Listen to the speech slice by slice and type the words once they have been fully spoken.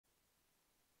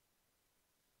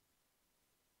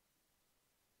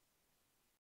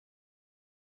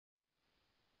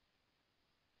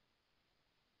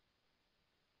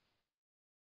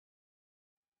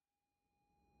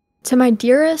To my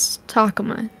dearest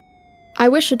Takuma, I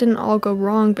wish it didn't all go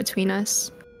wrong between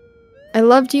us. I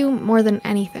loved you more than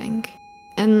anything,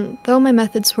 and though my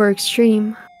methods were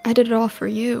extreme, I did it all for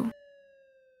you.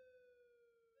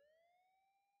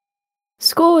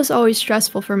 School was always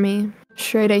stressful for me.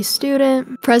 Straight-A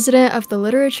student, president of the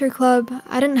literature club,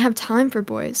 I didn't have time for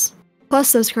boys.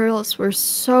 Plus those girls were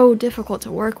so difficult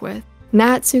to work with.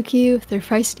 Natsuki with her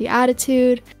feisty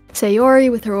attitude,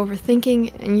 Sayori with her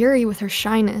overthinking, and Yuri with her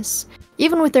shyness.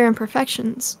 Even with their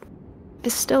imperfections, I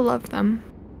still loved them.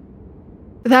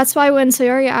 That's why when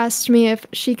Sayori asked me if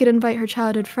she could invite her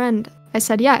childhood friend, I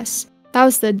said yes. That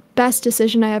was the best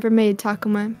decision I ever made,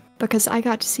 Takuma, because I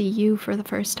got to see you for the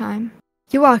first time.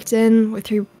 You walked in with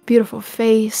your beautiful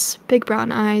face, big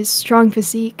brown eyes, strong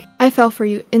physique. I fell for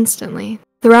you instantly.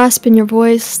 The rasp in your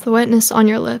voice, the wetness on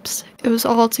your lips, it was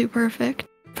all too perfect.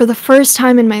 For the first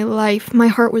time in my life, my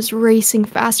heart was racing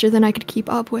faster than I could keep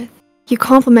up with. You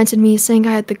complimented me, saying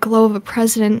I had the glow of a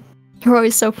president. You're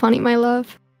always so funny, my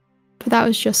love. But that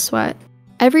was just sweat.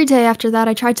 Every day after that,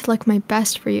 I tried to look my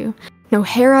best for you. No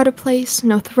hair out of place,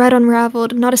 no thread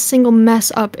unraveled, not a single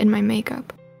mess up in my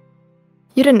makeup.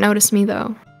 You didn't notice me,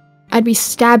 though. I'd be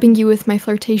stabbing you with my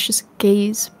flirtatious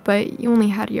gaze, but you only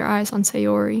had your eyes on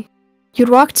Sayori. You'd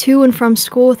walk to and from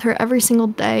school with her every single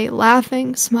day,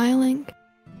 laughing, smiling,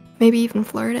 maybe even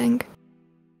flirting.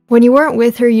 When you weren't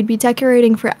with her, you'd be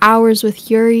decorating for hours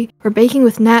with Yuri or baking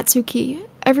with Natsuki.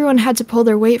 Everyone had to pull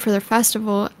their weight for their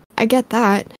festival. I get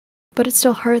that, but it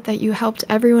still hurt that you helped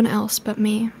everyone else but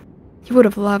me. You would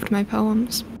have loved my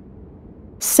poems.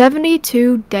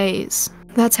 72 days.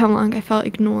 That's how long I felt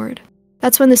ignored.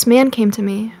 That's when this man came to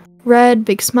me. Red,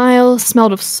 big smile,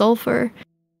 smelled of sulfur.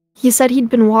 He said he'd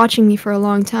been watching me for a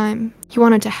long time. He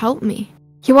wanted to help me.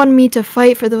 He wanted me to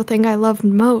fight for the thing I loved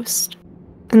most.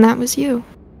 And that was you.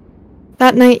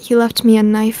 That night, he left me a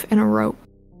knife and a rope.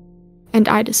 And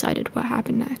I decided what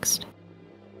happened next.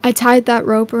 I tied that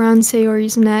rope around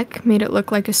Sayori's neck, made it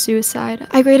look like a suicide.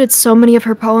 I graded so many of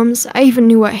her poems, I even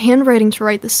knew what handwriting to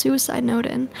write the suicide note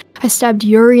in. I stabbed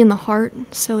Yuri in the heart.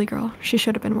 Silly girl, she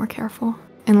should have been more careful.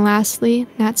 And lastly,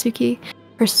 Natsuki,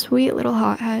 her sweet little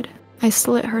hothead, I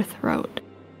slit her throat.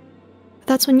 But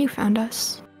that's when you found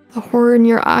us. The horror in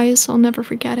your eyes, I'll never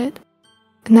forget it.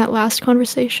 And that last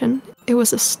conversation, it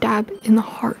was a stab in the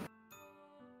heart.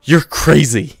 You're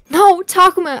crazy! No,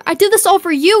 Takuma, I did this all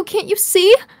for you, can't you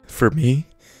see? For me?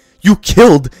 You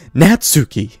killed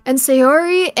Natsuki! And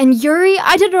Sayori and Yuri,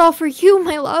 I did it all for you,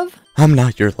 my love. I'm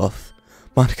not your love.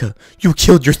 Monika, you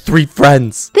killed your 3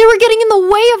 friends! They were getting in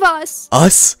the way of us!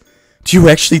 Us? Do you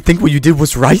actually think what you did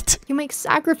was right? You make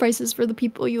sacrifices for the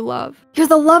people you love. You're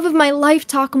the love of my life,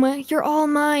 Takuma. You're all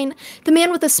mine. The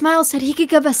man with the smile said he could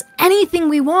give us anything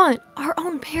we want. Our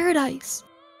own paradise.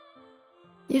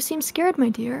 You seem scared, my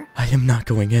dear. I am not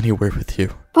going anywhere with you.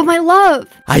 But my love!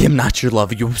 I am not your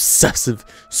love, you obsessive,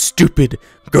 stupid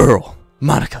girl.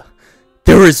 Monika,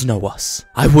 there is no us.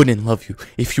 I wouldn't love you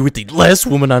if you were the last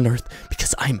woman on earth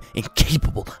because I'm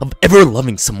incapable of ever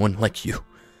loving someone like you.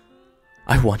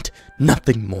 I want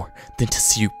nothing more than to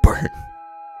see you burn.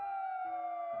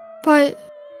 But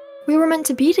we were meant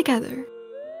to be together.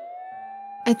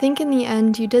 I think in the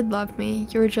end you did love me.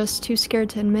 You were just too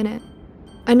scared to admit it.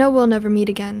 I know we'll never meet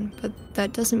again, but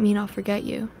that doesn't mean I'll forget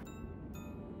you.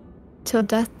 Till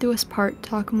death do us part,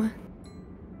 Takuma.